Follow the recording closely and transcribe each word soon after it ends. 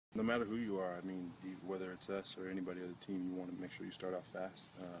No matter who you are, I mean, whether it's us or anybody on the team, you want to make sure you start off fast.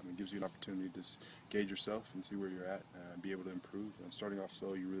 It gives you an opportunity to gauge yourself and see where you're at, and be able to improve. And starting off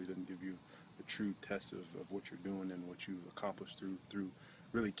slow, you really doesn't give you a true test of what you're doing and what you've accomplished through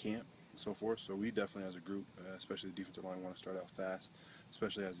really camp and so forth. So we definitely, as a group, especially the defensive line, want to start out fast,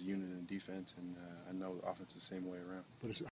 especially as a unit in defense. And I know the offense is the same way around. But it's